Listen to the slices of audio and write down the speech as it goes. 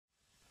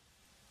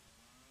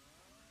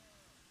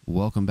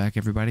Welcome back,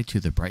 everybody,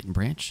 to the Brighton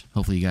Branch.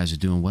 Hopefully you guys are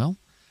doing well.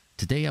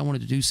 Today I wanted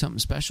to do something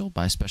special.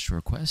 By special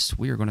request,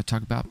 we are going to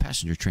talk about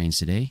passenger trains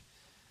today.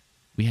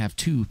 We have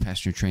two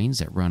passenger trains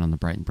that run on the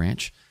Brighton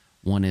Branch.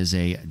 One is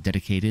a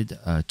dedicated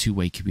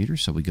two-way commuter,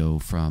 so we go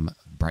from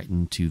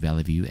Brighton to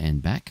Valley View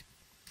and back.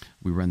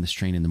 We run this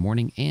train in the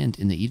morning and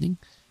in the evening.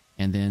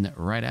 And then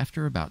right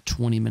after, about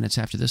 20 minutes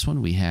after this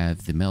one, we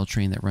have the mail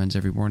train that runs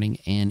every morning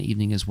and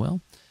evening as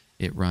well.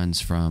 It runs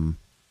from,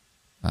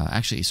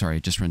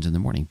 it just runs in the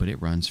morning, but it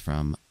runs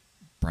from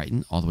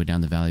Brighton all the way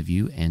down to Valley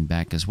View and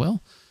back as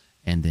well.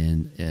 And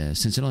then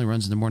since it only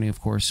runs in the morning, of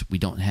course, we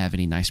don't have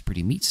any nice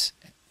pretty meets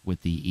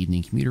with the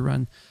evening commuter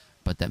run.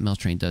 But that mail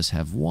train does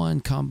have one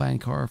combine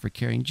car for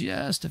carrying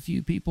just a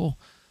few people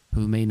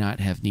who may not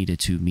have needed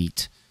to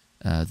meet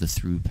the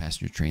through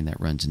passenger train that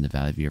runs into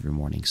Valley View every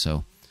morning.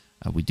 So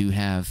we do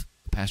have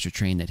a passenger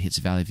train that hits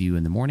Valley View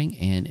in the morning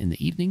and in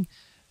the evening.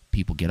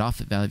 People get off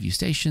at Valley View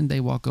Station, they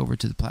walk over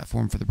to the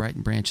platform for the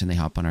Brighton Branch, and they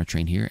hop on our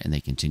train here, and they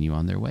continue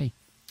on their way.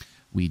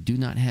 We do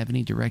not have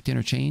any direct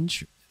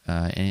interchange,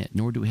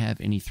 nor do we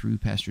have any through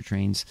passenger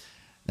trains.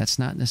 That's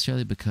not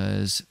necessarily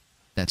because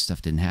that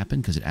stuff didn't happen,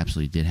 because it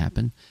absolutely did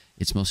happen.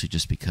 It's mostly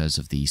just because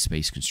of the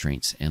space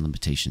constraints and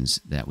limitations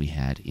that we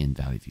had in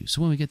Valley View. So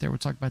when we get there, we'll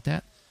talk about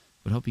that.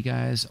 But hope you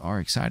guys are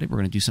excited. We're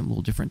going to do something a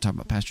little different, talk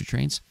about passenger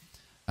trains.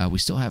 We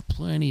still have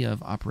plenty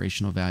of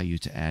operational value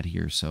to add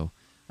here, so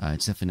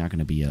it's definitely not going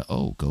to be a,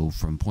 go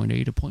from point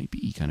A to point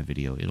B kind of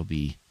video. It'll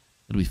be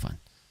fun.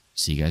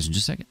 See you guys in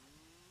just a second.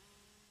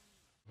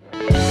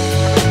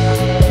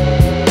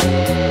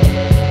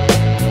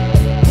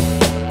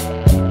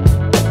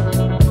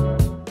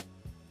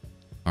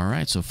 All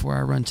right, so for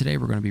our run today,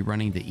 we're going to be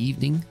running the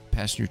evening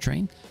passenger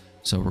train.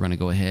 So we're going to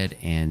go ahead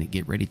and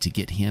get ready to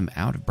get him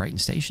out of Brighton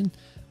Station.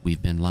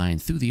 We've been lying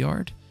through the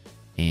yard,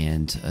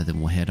 and then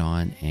we'll head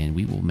on, and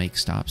we will make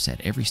stops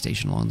at every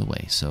station along the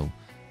way. So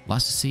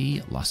lots to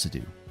see, lots to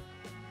do.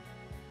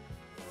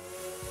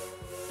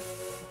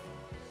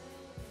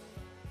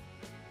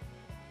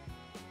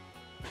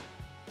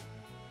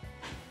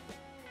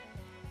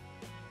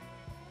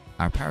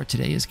 Our power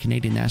today is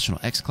Canadian National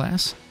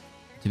X-Class.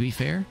 To be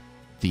fair,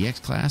 the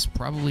X-Class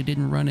probably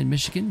didn't run in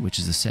Michigan, which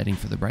is the setting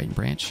for the Brighton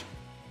Branch.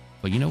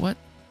 But you know what?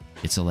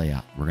 It's a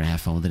layout. We're going to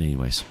have fun with it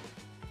anyways.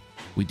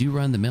 We do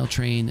run the mail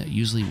train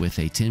usually with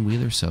a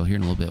 10-wheeler, so here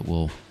in a little bit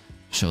we'll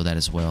show that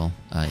as well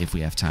if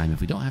we have time.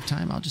 If we don't have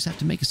time, I'll just have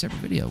to make a separate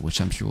video,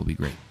 which I'm sure will be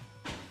great.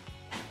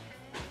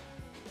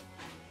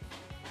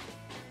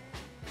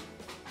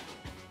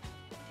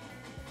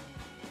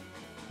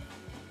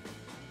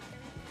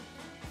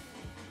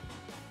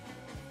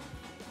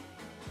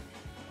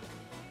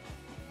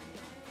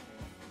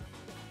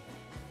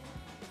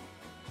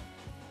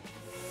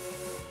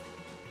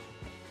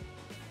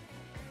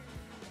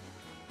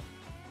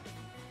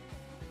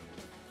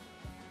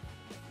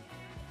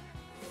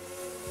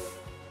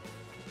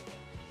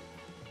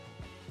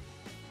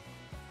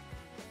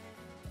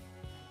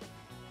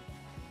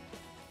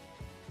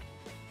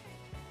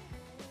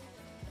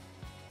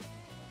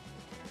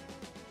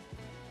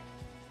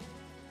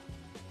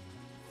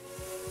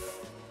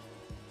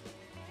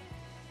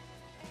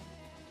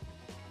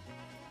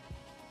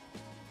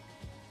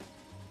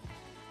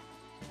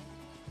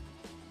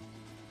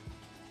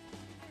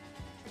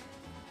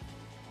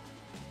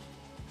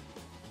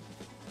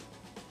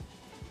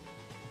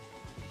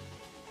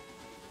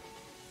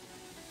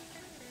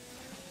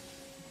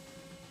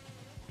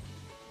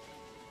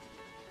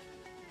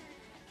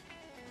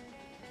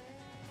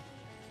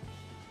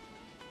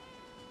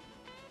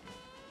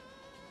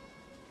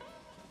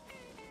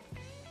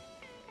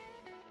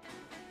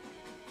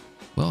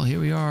 Well,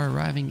 here we are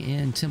arriving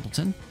in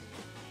Templeton.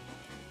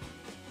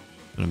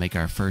 Going to make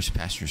our first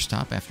passenger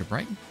stop after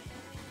Brighton.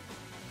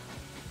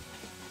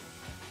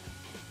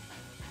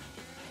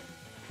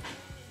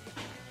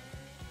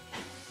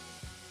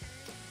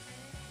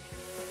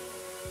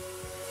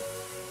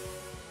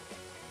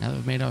 Now that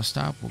we've made our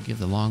stop, we'll give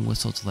the long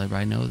whistle to let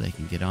everybody know they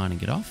can get on and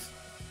get off.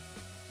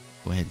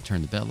 Go ahead and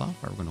turn the bell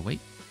off, or we're going to wait.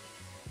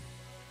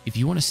 If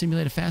you want to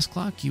simulate a fast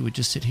clock, you would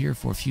just sit here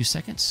for a few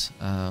seconds.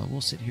 We'll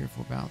sit here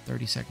for about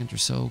 30 seconds or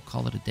so,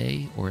 call it a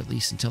day, or at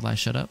least until I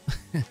shut up.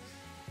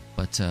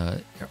 But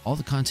all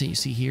the content you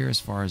see here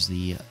as far as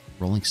the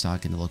rolling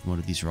stock and the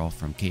locomotive, these are all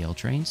from KL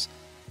Trainz.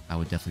 I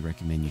would definitely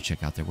recommend you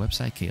check out their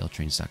website,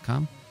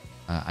 kltrainz.com.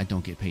 I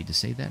don't get paid to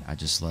say that. I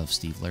just love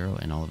Steve Laro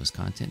and all of his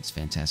content. It's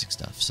fantastic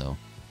stuff. So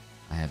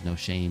I have no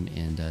shame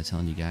in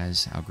telling you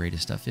guys how great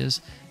his stuff is.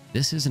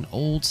 This is an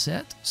old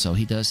set, so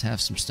he does have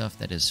some stuff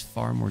that is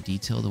far more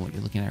detailed than what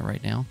you're looking at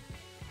right now.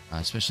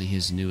 Especially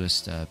his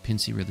newest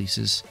Pincy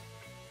releases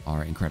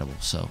are incredible.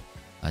 So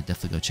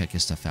definitely go check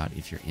his stuff out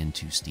if you're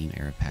into steam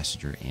era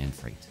passenger and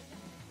freight.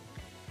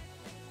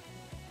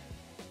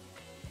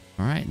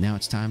 All right, now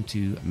it's time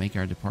to make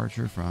our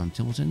departure from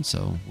Templeton,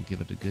 so we'll give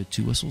it a good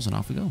 2 whistles and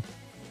off we go.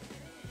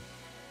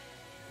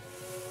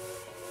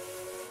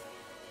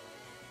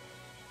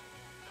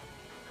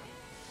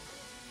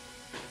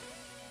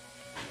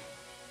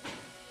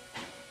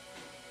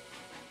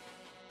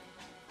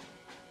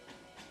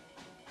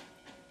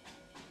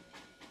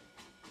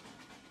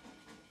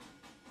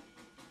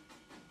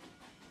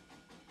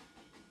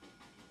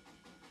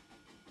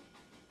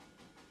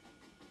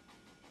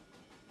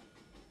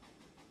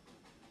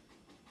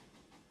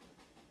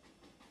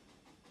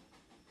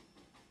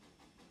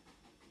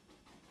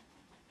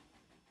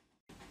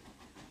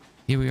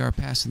 Here we are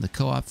passing the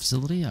co-op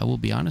facility. I will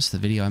be honest, the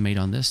video I made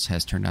on this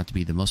has turned out to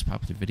be the most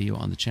popular video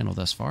on the channel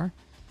thus far.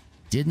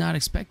 Did not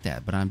expect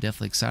that, but I'm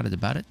definitely excited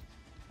about it.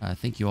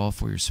 Thank you all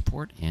for your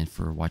support and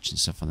for watching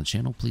stuff on the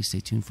channel. Please stay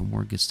tuned for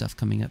more good stuff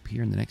coming up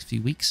here in the next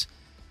few weeks.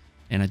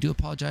 And I do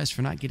apologize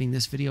for not getting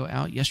this video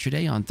out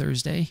yesterday on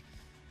Thursday.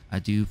 I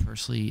do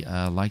personally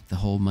like the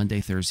whole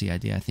Monday, Thursday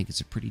idea. I think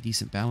it's a pretty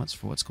decent balance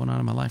for what's going on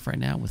in my life right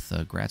now with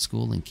grad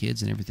school and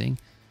kids and everything.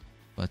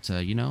 But,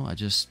 you know, I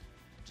just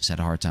had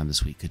a hard time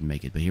this week. Couldn't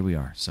make it, but here we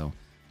are. So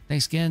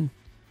thanks again.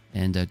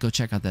 And go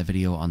check out that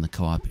video on the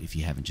co-op if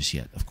you haven't just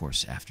yet, of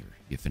course, after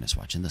you finish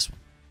watching this one.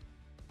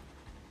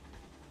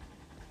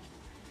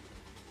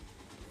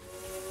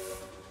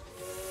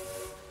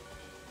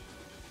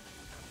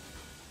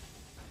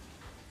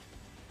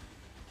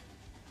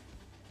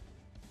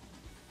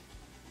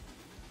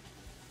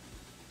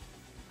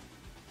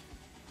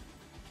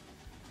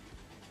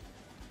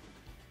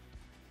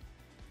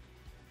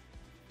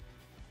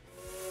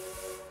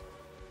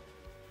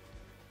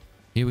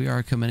 Here we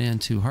are coming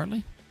into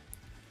Hartley.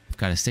 We've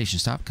got a station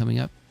stop coming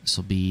up. This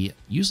will be,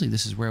 usually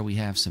this is where we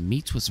have some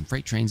meets with some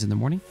freight trains in the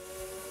morning.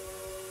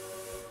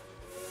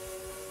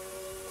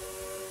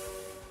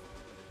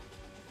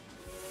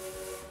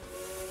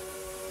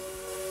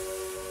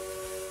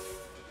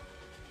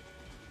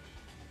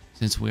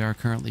 Since we are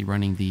currently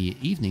running the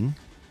evening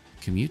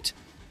commute,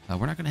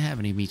 we're not going to have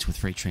any meets with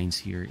freight trains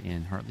here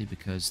in Hartley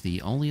because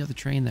the only other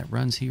train that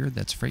runs here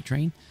that's a freight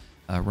train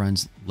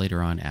runs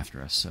later on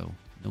after us, so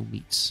no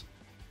meets.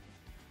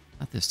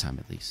 Not this time,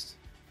 at least.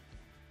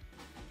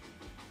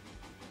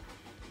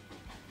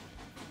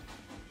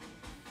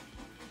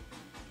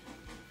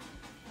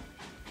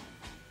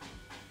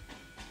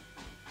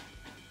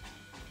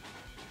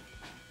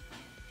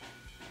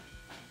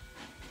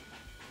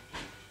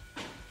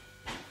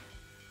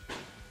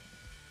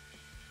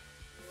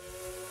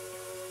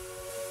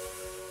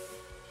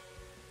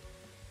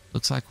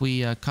 Looks like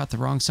we caught the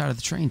wrong side of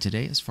the train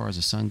today as far as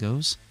the sun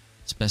goes.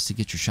 It's best to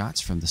get your shots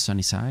from the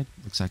sunny side.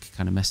 Looks like it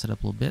kind of messed it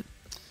up a little bit.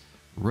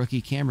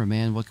 Rookie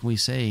cameraman, what can we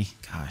say?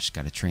 Gosh,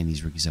 got to train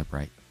these rookies up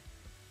right.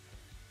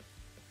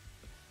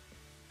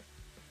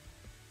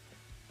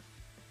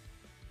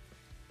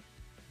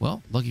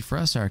 Well, lucky for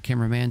us, our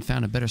cameraman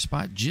found a better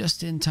spot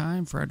just in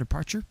time for our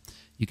departure.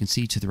 You can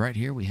see to the right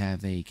here, we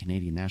have a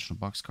Canadian National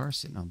boxcar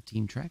sitting on the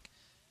team track.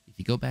 If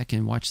you go back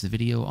and watch the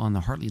video on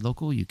the Hartley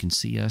local, you can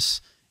see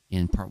us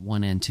in part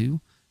 1 and 2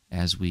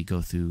 as we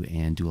go through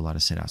and do a lot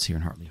of set-outs here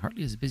in Hartley.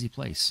 Hartley is a busy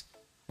place.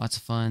 Lots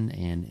of fun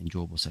and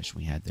enjoyable session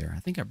we had there.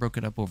 I think I broke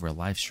it up over a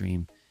live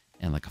stream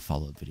and like a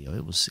follow-up video.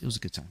 It was a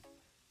good time.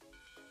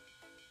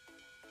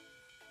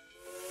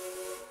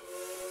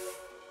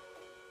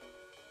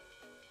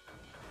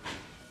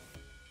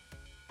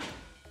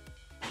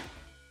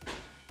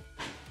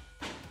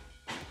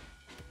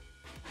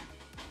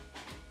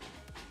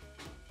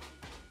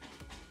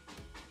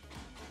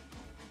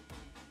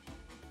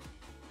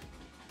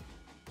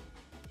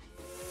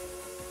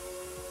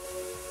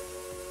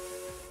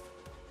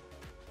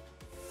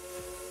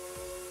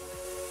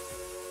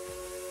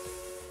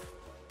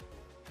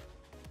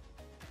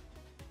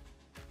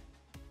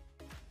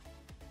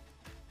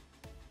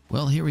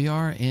 Well, here we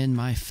are in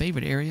my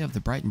favorite area of the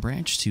Brighton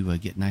Branch to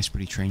get nice,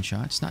 pretty train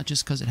shots. Not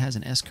just because it has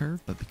an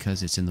S-curve, but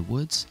because it's in the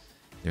woods.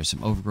 There's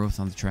some overgrowth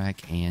on the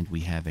track, and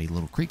we have a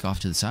little creek off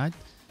to the side.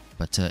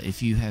 But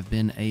if you have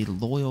been a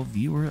loyal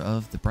viewer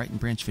of the Brighton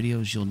Branch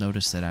videos, you'll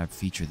notice that I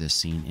feature this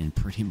scene in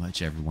pretty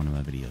much every one of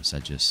my videos. I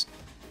just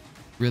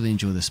really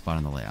enjoy this spot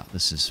on the layout.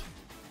 This is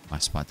my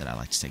spot that I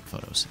like to take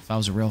photos. If I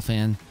was a rail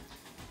fan,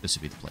 this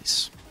would be the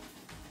place.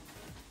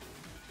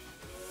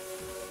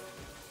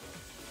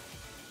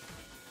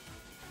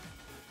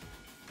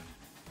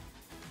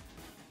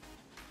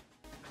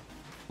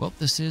 Well,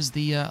 this is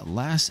the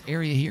last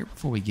area here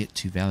before we get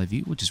to Valley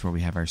View, which is where we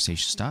have our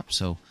station stop.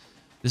 So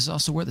this is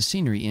also where the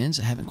scenery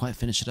ends. I haven't quite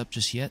finished it up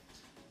just yet.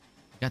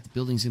 Got the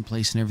buildings in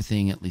place and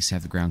everything, at least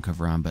have the ground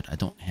cover on, but I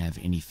don't have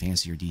any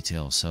fancier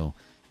details, so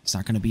it's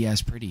not going to be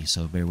as pretty,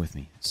 so bear with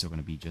me. It's still going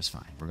to be just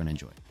fine. We're going to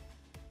enjoy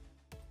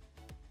it.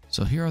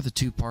 So here are the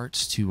two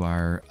parts to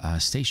our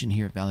station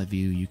here at Valley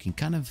View. You can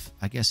kind of,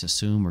 I guess,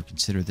 assume or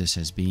consider this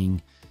as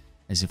being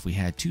as if we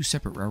had two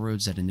separate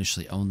railroads that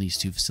initially owned these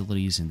two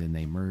facilities and then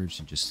they merged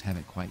and just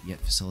haven't quite yet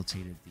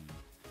facilitated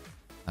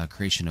the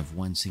creation of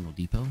one single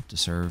depot to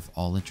serve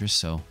all interests.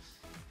 So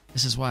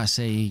this is why I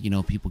say, you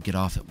know, people get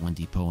off at one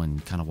depot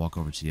and kind of walk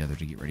over to the other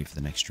to get ready for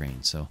the next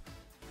train. So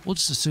we'll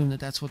just assume that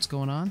that's what's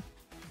going on.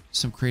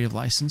 Some creative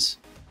license.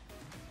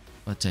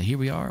 But here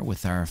we are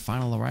with our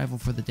final arrival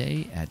for the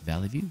day at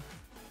Valley View.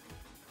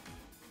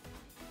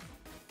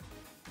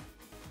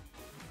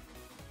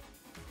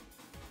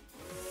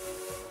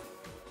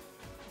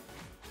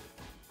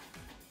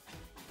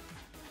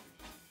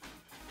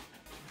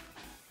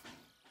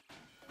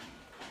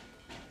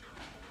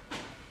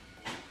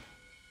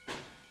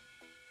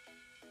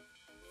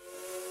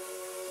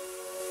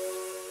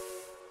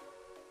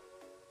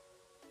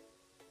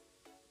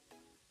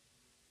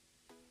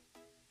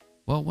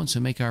 Well, once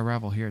we make our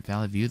arrival here at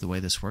Valley View, the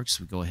way this works,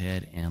 we go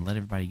ahead and let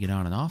everybody get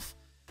on and off.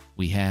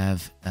 We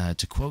have,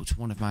 to quote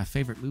one of my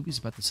favorite movies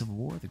about the Civil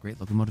War, The Great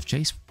Locomotive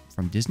Chase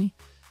from Disney,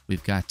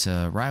 we've got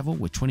arrival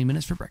with 20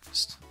 minutes for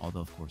breakfast. Although,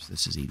 of course,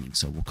 this is evening,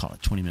 so we'll call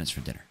it 20 minutes for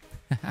dinner.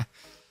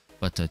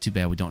 But too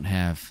bad we don't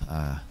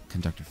have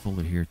Conductor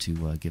Fuller here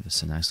to give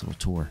us a nice little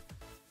tour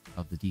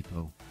of the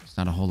depot. There's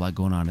not a whole lot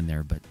going on in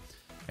there, but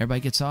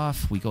everybody gets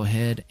off. We go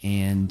ahead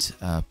and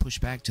push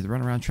back to the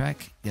runaround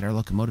track, get our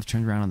locomotive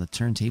turned around on the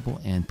turntable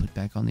and put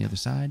back on the other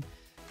side.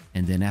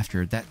 And then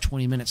after that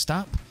 20-minute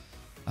stop,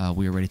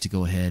 we are ready to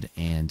go ahead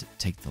and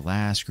take the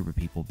last group of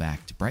people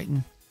back to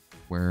Brighton,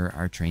 where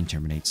our train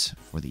terminates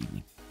for the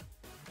evening.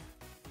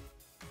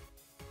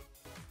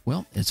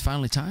 Well, it's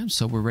finally time,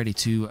 so we're ready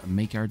to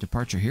make our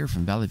departure here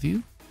from Valley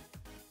View.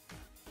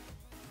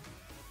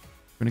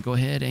 We're going to go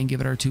ahead and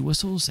give it our 2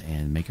 whistles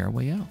and make our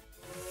way out.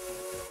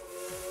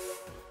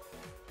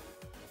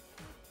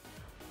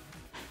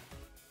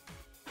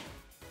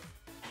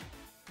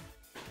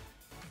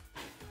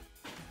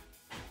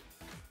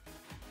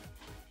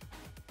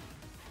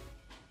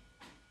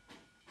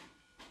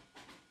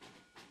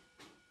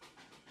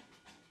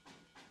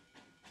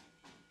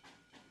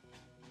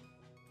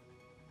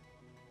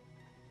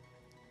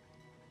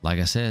 Like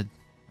I said,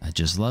 I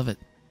just love it.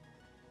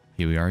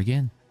 Here we are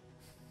again.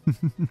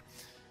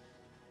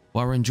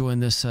 While we're enjoying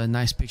this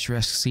nice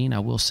picturesque scene, I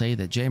will say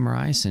that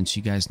JMRI, since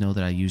you guys know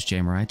that I use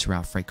JMRI to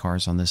route freight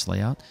cars on this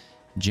layout,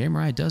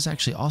 JMRI does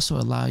actually also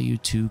allow you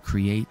to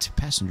create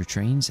passenger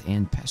trains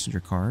and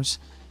passenger cars.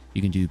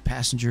 You can do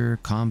passenger,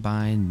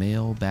 combine,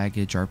 mail,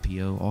 baggage,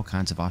 RPO, all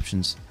kinds of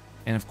options.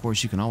 And of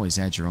course, you can always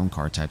add your own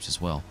car types as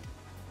well.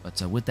 But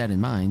with that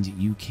in mind,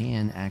 you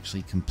can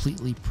actually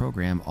completely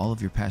program all of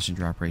your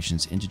passenger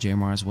operations into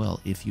JMR as well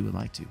if you would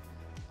like to.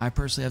 I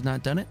personally have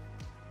not done it,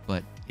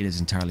 but it is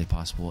entirely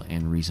possible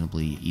and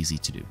reasonably easy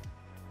to do.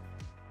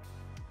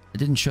 I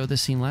didn't show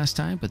this scene last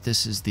time, but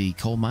this is the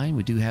coal mine.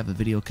 We do have a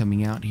video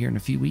coming out here in a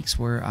few weeks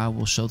where I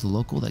will show the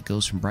local that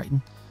goes from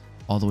Brighton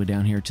all the way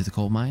down here to the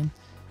coal mine.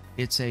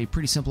 It's a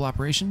pretty simple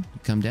operation. You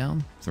come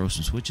down, throw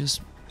some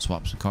switches,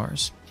 swap some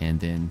cars,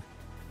 and then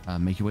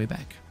make your way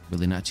back.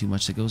 Really not too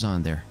much that goes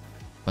on there,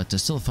 but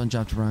still a fun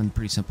job to run,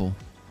 pretty simple.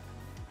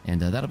 And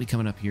that'll be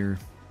coming up here,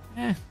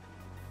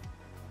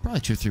 probably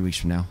 2 or 3 weeks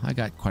from now. I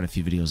got quite a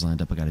few videos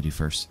lined up I got to do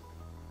first.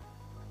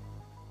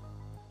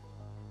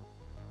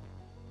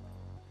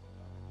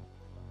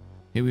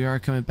 Here we are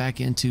coming back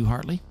into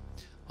Hartley.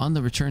 On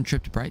the return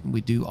trip to Brighton,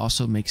 we do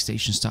also make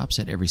station stops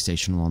at every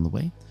station along the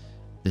way.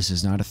 This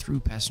is not a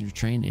through passenger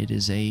train, it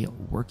is a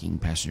working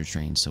passenger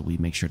train, so we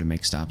make sure to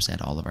make stops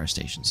at all of our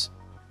stations.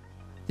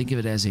 Think of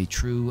it as a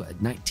true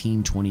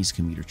 1920s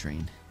commuter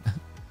train.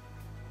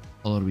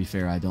 Although to be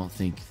fair, I don't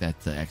think that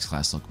the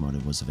X-Class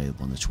locomotive was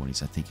available in the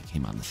 20s. I think it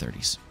came out in the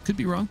 30s. Could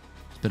be wrong.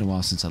 It's been a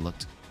while since I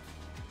looked.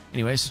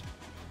 Anyways,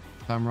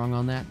 if I'm wrong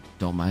on that,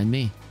 don't mind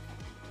me.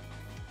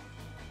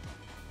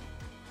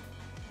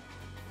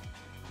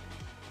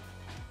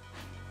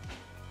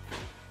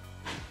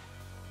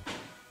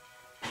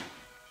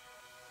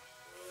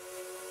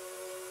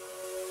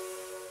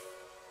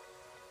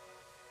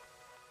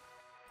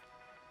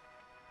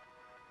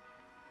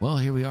 Well,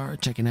 here we are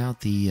checking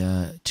out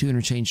the 2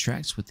 interchange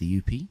tracks with the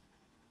UP.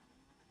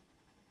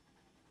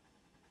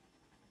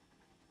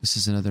 This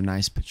is another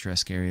nice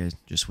picturesque area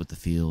just with the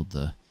field,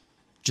 the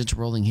gentle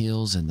rolling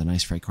hills, and the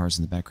nice freight cars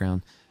in the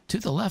background. To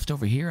the left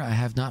over here, I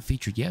have not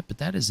featured yet, but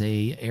that is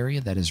a area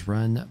that is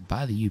run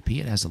by the UP.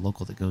 It has a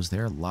local that goes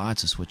there.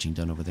 Lots of switching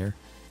done over there.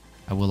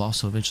 I will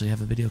also eventually have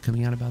a video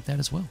coming out about that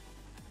as well.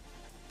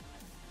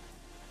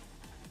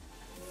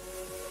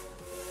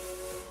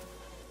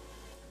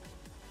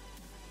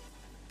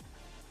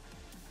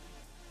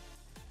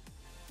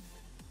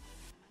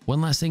 One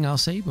last thing I'll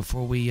say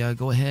before we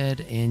go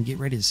ahead and get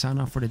ready to sign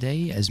off for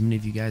today. As many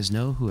of you guys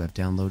know who have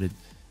downloaded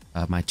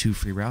my 2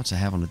 free routes I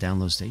have on the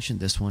download station,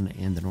 this one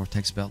and the North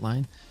Texas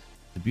Beltline.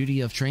 The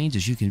beauty of Trainz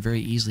is you can very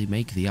easily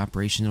make the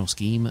operational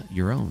scheme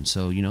your own.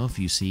 So, you know, if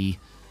you see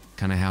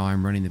kind of how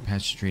I'm running the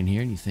passenger train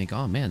here and you think,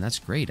 oh man, that's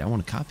great, I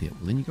want to copy it,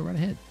 well, then you go right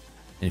ahead.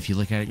 And if you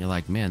look at it and you're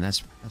like, man,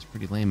 that's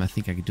pretty lame, I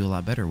think I could do a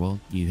lot better, well,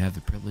 you have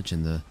the privilege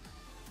and the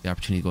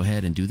opportunity to go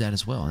ahead and do that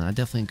as well. And I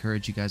definitely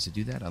encourage you guys to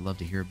do that. I love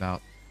to hear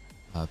about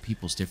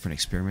people's different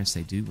experiments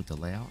they do with the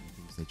layout and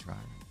things they try.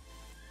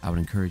 I would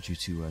encourage you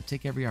to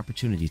take every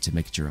opportunity to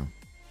make it your own.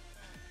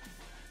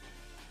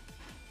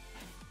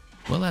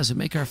 Well, as we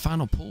make our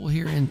final pull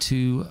here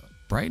into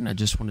Brighton, I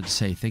just wanted to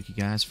say thank you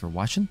guys for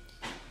watching.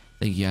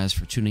 Thank you guys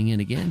for tuning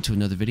in again to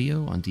another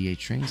video on DH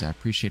Trainz. I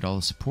appreciate all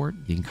the support,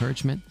 the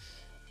encouragement,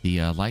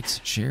 the likes,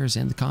 shares,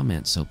 and the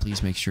comments. So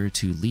please make sure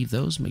to leave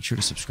those. Make sure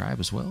to subscribe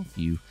as well if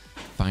you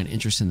find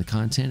interest in the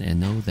content, and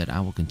know that I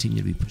will continue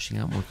to be pushing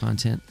out more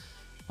content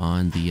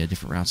on the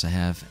different routes I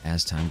have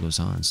as time goes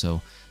on.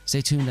 So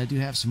stay tuned. I do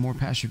have some more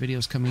passenger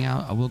videos coming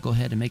out. I will go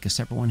ahead and make a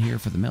separate one here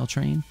for the mail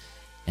train.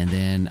 And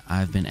then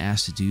I've been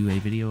asked to do a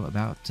video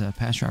about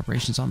passenger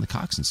operations on the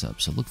Coxswain sub.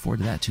 So look forward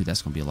to that too.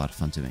 That's going to be a lot of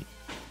fun to make.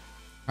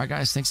 All right,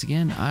 guys. Thanks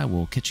again. I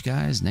will catch you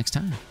guys next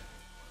time.